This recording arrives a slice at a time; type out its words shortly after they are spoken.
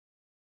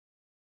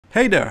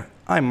Hey there,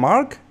 I'm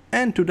Mark,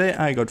 and today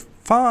I got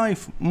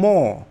 5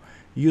 more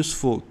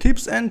useful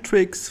tips and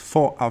tricks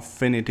for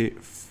Affinity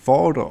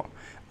Photo.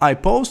 I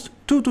post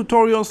 2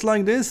 tutorials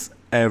like this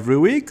every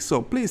week,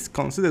 so please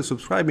consider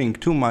subscribing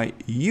to my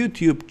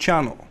YouTube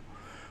channel.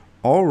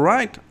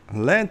 Alright,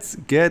 let's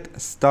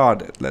get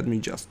started. Let me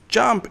just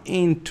jump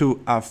into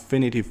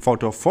Affinity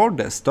Photo for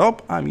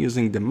desktop. I'm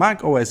using the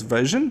Mac OS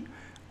version,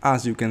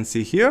 as you can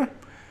see here.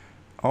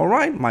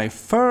 Alright, my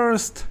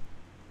first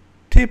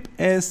tip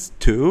is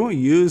to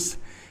use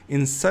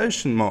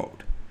Insertion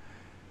Mode.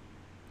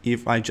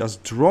 If I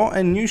just draw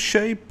a new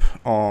shape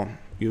or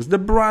use the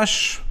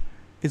brush,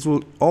 it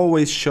will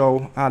always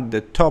show at the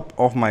top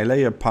of my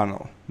layer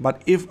panel.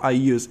 But if I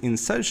use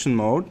Insertion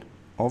Mode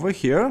over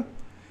here,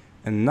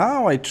 and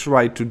now I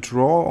try to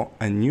draw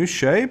a new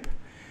shape,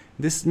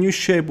 this new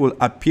shape will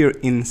appear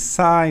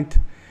inside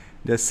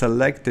the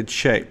selected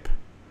shape.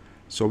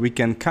 So we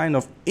can kind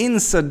of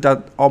insert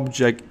that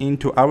object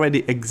into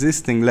already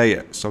existing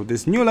layer. So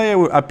this new layer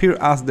will appear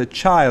as the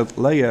child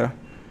layer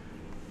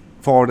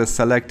for the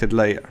selected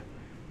layer.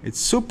 It's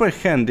super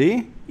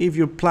handy if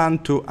you plan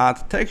to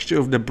add texture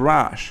with the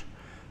brush.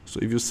 So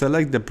if you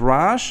select the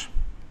brush,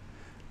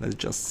 let's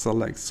just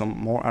select some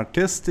more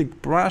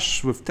artistic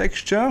brush with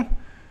texture,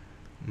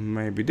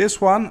 maybe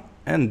this one,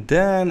 and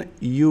then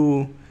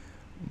you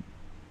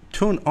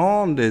turn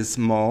on this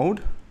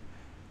mode.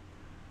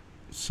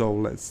 So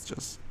let's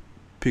just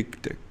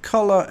pick the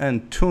color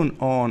and turn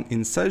on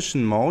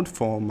Insertion Mode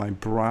for my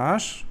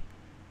brush.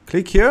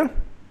 Click here.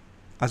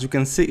 As you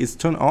can see, it's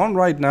turned on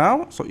right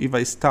now. So if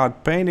I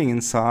start painting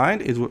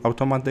inside, it will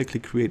automatically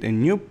create a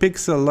new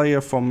pixel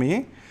layer for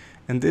me.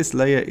 And this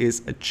layer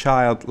is a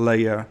child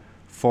layer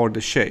for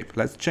the shape.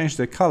 Let's change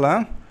the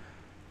color.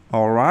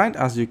 Alright,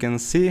 as you can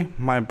see,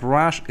 my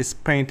brush is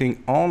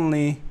painting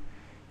only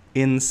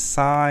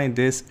inside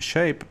this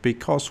shape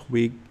because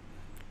we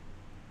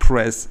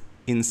press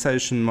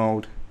Insertion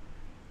Mode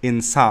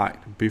inside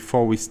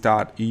before we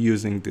start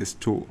using this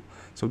tool.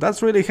 So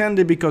that's really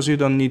handy because you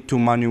don't need to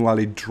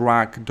manually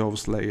drag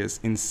those layers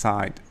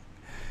inside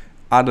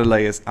other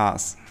layers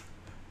as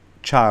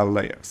child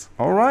layers.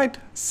 Alright,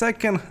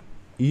 second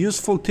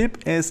useful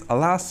tip is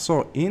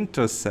Lasso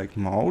Intersect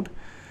Mode.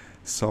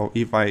 So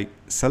if I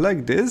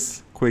select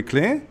this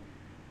quickly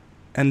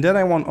and then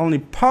I want only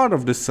part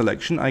of this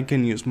selection, I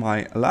can use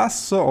my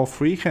lasso or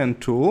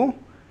freehand tool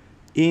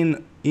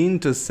in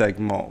Intersect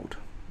Mode.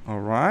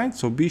 Alright,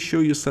 so be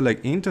sure you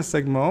select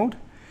Intersect Mode,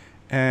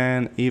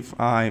 and if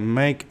I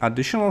make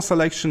additional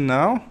selection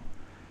now,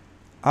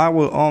 I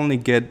will only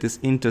get this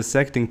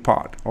intersecting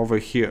part over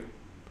here.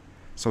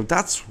 So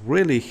that's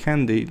really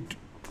handy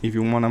if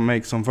you want to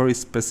make some very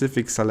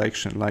specific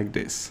selection like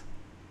this.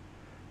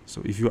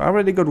 So if you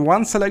already got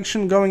one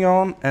selection going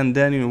on and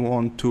then you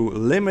want to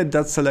limit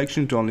that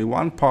selection to only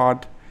one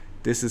part,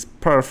 this is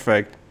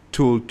perfect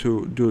tool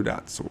to do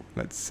that. So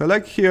let's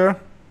select here.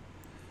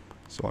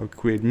 So I'll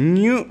create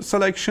new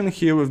selection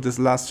here with this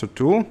lasso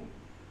tool.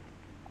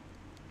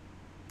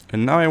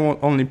 And now I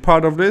want only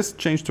part of this,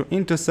 change to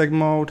intersect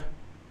mode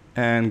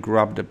and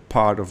grab the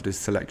part of this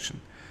selection.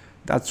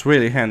 That's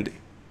really handy.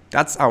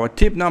 That's our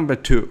tip number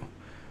 2.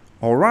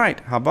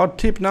 Alright, how about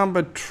tip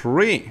number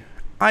 3?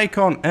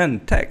 Icon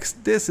and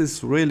text. This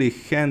is really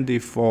handy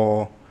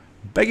for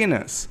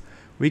beginners.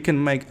 We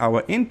can make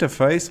our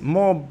interface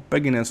more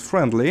beginners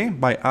friendly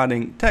by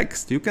adding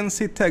text. You can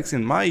see text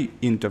in my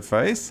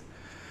interface.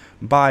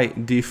 By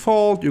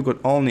default, you got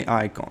only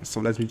icons. So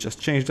let me just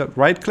change that.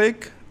 Right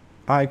click,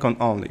 icon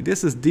only.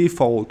 This is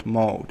default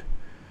mode.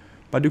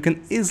 But you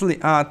can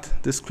easily add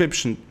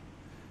description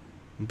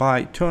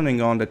by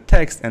turning on the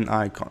text and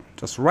icon.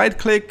 Just right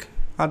click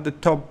at the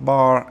top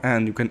bar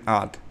and you can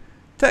add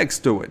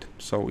text to it.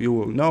 So you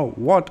will know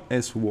what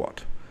is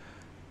what.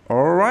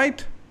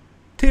 Alright,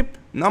 tip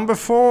number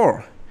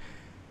 4.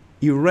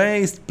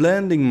 Erased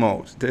blending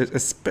mode. There's a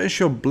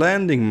special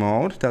blending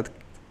mode that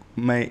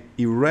may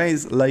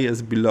erase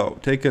layers below.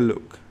 Take a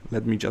look.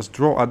 Let me just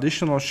draw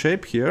additional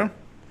shape here,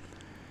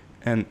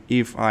 and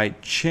if I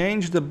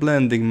change the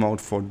blending mode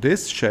for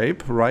this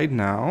shape right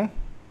now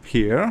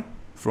here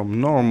from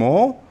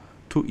normal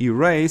to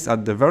erase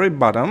at the very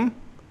bottom,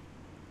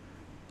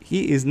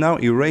 he is now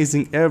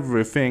erasing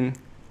everything,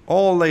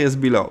 all layers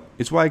below.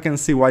 It's why I can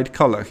see white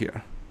color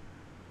here.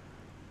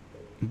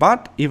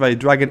 But if I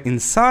drag it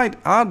inside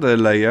other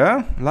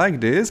layer like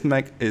this,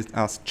 make it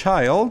as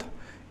child,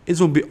 it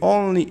will be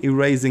only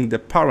erasing the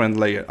parent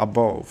layer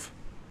above.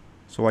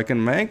 So I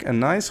can make a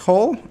nice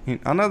hole in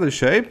another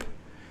shape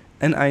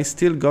and I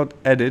still got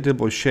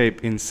editable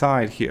shape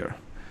inside here.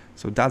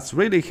 So that's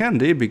really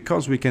handy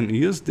because we can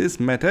use this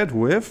method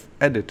with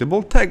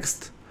editable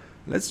text.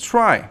 Let's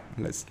try.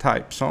 Let's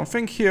type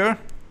something here.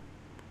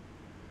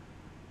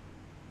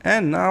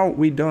 And now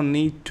we don't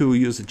need to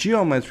use a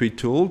geometry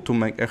tool to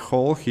make a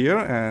hole here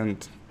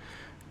and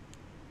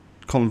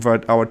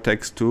convert our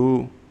text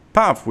to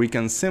path. We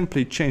can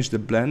simply change the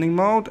blending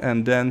mode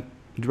and then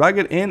drag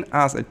it in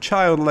as a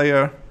child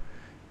layer,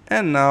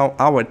 and now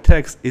our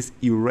text is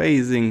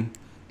erasing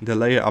the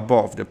layer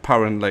above, the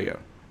parent layer.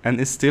 and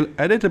it's still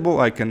editable.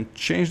 I can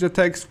change the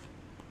text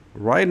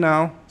right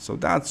now, so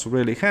that's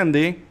really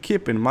handy.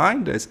 Keep in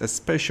mind there's a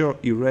special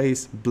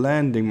erase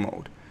blending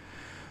mode.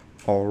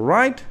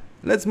 Alright,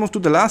 let's move to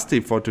the last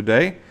tip for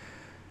today.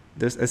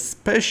 There's a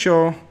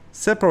special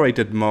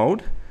separated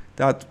mode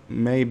that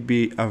may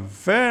be a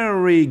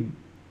very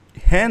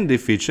handy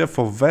feature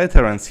for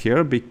veterans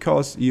here,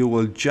 because you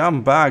will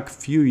jump back a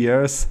few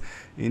years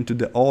into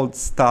the old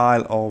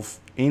style of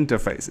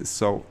interfaces.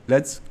 So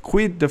let's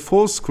quit the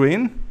full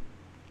screen.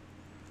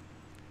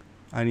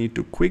 I need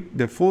to quit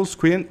the full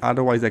screen,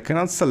 otherwise I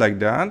cannot select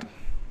that.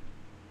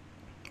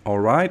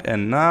 Alright,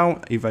 and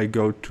now if I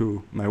go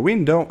to my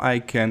window, I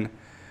can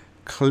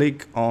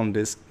click on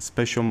this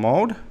special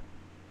mode,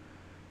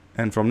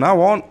 and from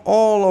now on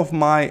all of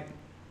my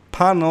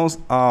panels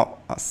are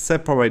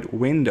separate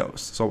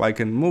windows, so I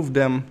can move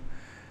them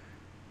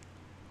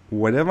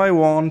whatever I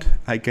want.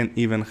 I can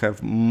even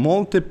have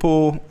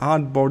multiple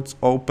artboards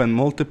open,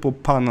 multiple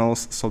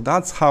panels. So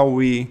that's how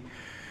we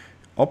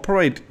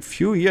operate a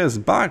few years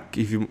back,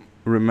 if you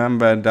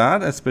remember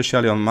that,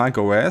 especially on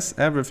macOS.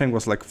 Everything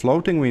was like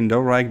floating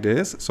window like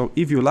this. So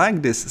if you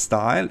like this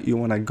style, you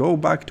want to go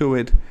back to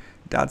it,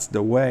 that's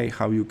the way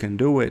how you can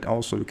do it.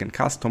 Also, you can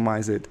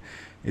customize it.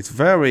 It's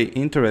very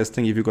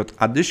interesting if you got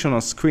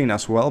additional screen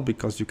as well,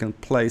 because you can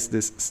place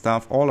this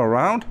stuff all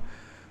around.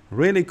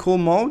 Really cool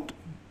mode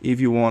if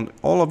you want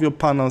all of your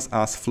panels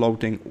as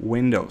floating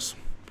windows.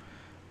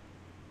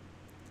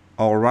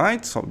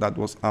 Alright, so that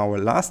was our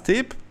last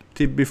tip.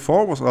 Tip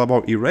before was all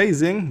about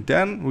erasing,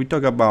 then we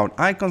talk about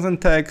icons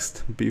and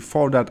text.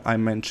 Before that I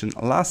mentioned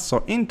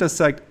lasso,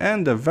 intersect,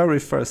 and the very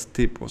first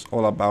tip was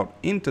all about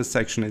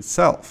intersection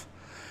itself.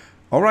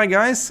 Alright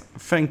guys,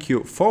 thank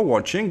you for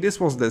watching. This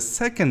was the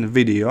second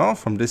video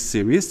from this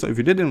series, so if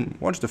you didn't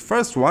watch the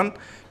first one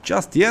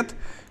just yet,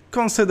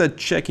 consider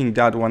checking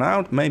that one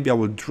out. Maybe I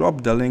will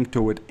drop the link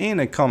to it in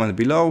a comment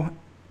below.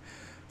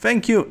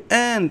 Thank you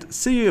and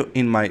see you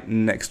in my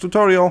next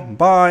tutorial.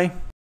 Bye!